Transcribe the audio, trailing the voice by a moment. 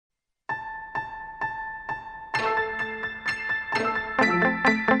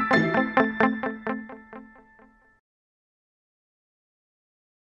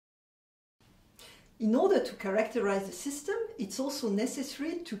In order to characterize the system, it's also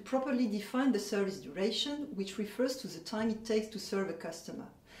necessary to properly define the service duration, which refers to the time it takes to serve a customer.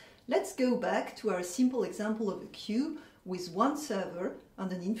 Let's go back to our simple example of a queue with one server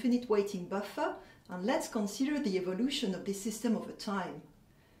and an infinite waiting buffer, and let's consider the evolution of this system over time.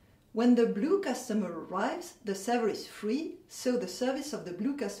 When the blue customer arrives, the server is free, so the service of the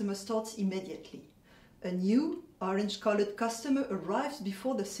blue customer starts immediately. A new orange-colored customer arrives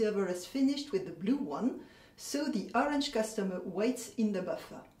before the server has finished with the blue one, so the orange customer waits in the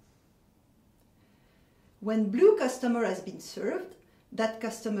buffer. When blue customer has been served, that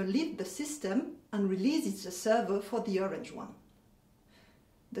customer leaves the system and releases the server for the orange one.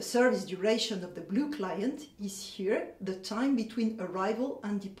 The service duration of the blue client is here the time between arrival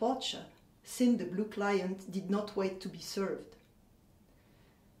and departure, since the blue client did not wait to be served.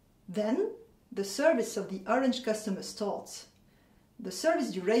 Then, the service of the orange customer starts. The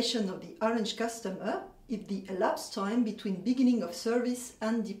service duration of the orange customer is the elapsed time between beginning of service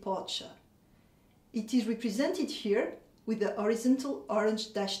and departure. It is represented here with the horizontal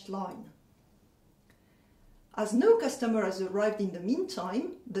orange dashed line. As no customer has arrived in the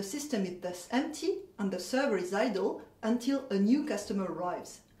meantime, the system is thus empty and the server is idle until a new customer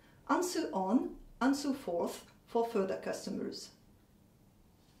arrives, and so on and so forth for further customers.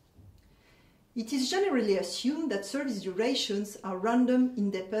 It is generally assumed that service durations are random,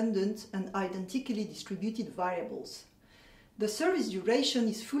 independent, and identically distributed variables. The service duration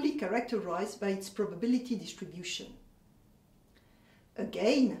is fully characterized by its probability distribution.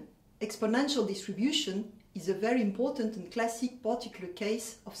 Again, exponential distribution is a very important and classic particular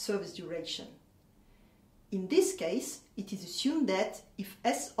case of service duration. In this case, it is assumed that if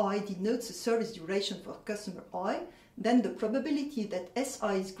Si denotes the service duration for customer I, then the probability that Si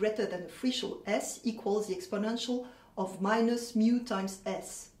is greater than a threshold S equals the exponential of minus mu times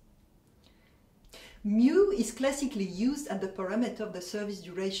S. Mu is classically used as the parameter of the service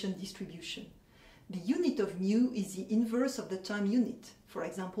duration distribution. The unit of mu is the inverse of the time unit, for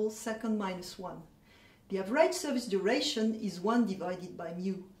example, second minus 1. The average service duration is 1 divided by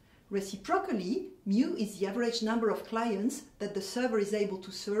mu. Reciprocally, mu is the average number of clients that the server is able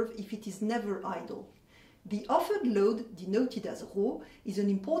to serve if it is never idle. The offered load, denoted as ρ, is an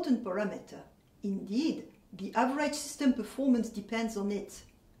important parameter. Indeed, the average system performance depends on it.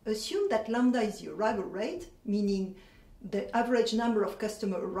 Assume that lambda is the arrival rate, meaning the average number of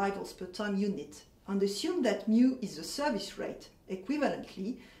customer arrivals per time unit, and assume that mu is the service rate.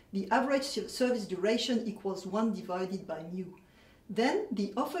 Equivalently, the average service duration equals 1 divided by mu. Then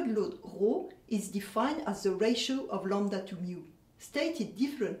the offered load ρ is defined as the ratio of lambda to mu. Stated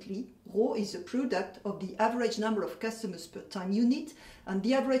differently, ρ is the product of the average number of customers per time unit and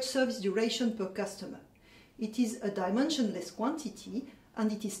the average service duration per customer. It is a dimensionless quantity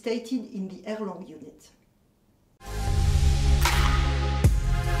and it is stated in the Erlang unit.